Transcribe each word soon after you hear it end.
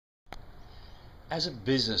As a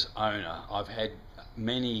business owner, I've had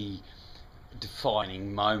many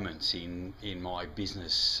defining moments in my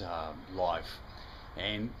business life,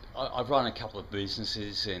 and I've run a couple of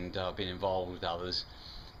businesses and been involved with others,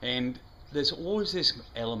 and there's always this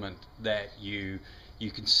element that you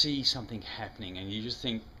can see something happening and you just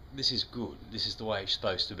think this is good, this is the way it's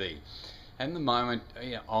supposed to be. At the moment,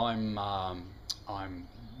 I'm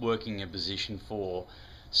working a position for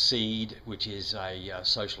Seed, which is a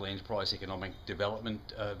social enterprise economic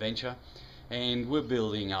development venture, and we're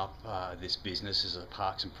building up this business as a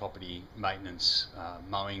parks and property maintenance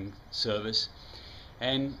mowing service.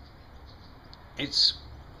 And it's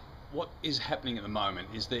what is happening at the moment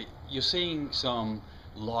is that you're seeing some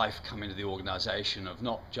life come into the organisation of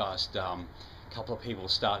not just a couple of people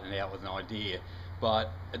starting out with an idea, but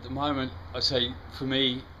at the moment, I say for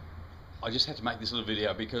me, I just had to make this little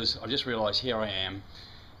video because I just realised here I am,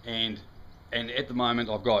 and at the moment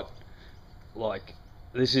I've got, like,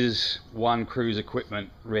 this is one crew's equipment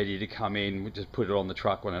ready to come in. We just put it on the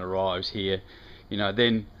truck when it arrives here,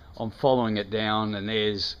 then I'm following it down and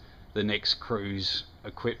there's the next crew's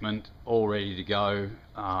equipment all ready to go,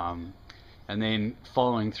 and then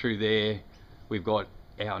following through there we've got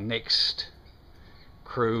our next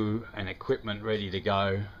crew and equipment ready to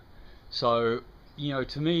go. So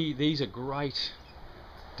to me these are great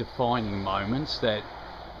defining moments that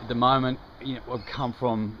at the moment I've come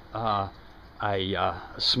from a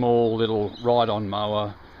small little ride-on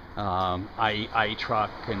mower, a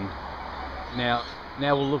truck, and now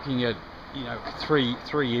we're looking at three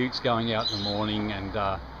utes going out in the morning, and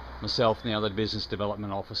myself, now the business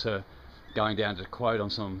development officer, going down to quote on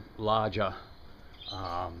some larger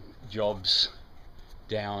jobs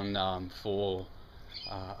down for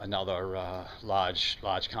another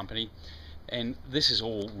large company. And this is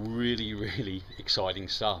all really exciting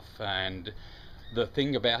stuff, and the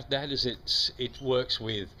thing about that is it works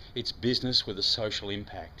with, it's business with a social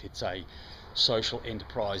impact. It's a social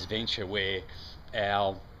enterprise venture where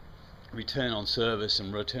our return on service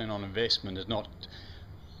and return on investment is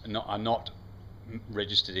are not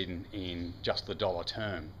registered in just the dollar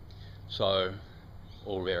term. So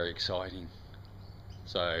all very exciting.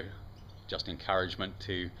 So just encouragement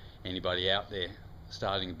to anybody out there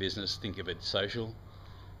starting a business: think of it social,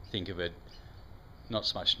 think of it not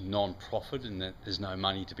so much non-profit and that there's no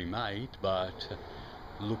money to be made, but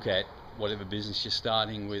look at whatever business you're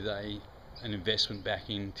starting with an investment back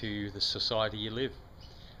into the society you live.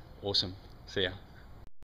 Awesome. See ya.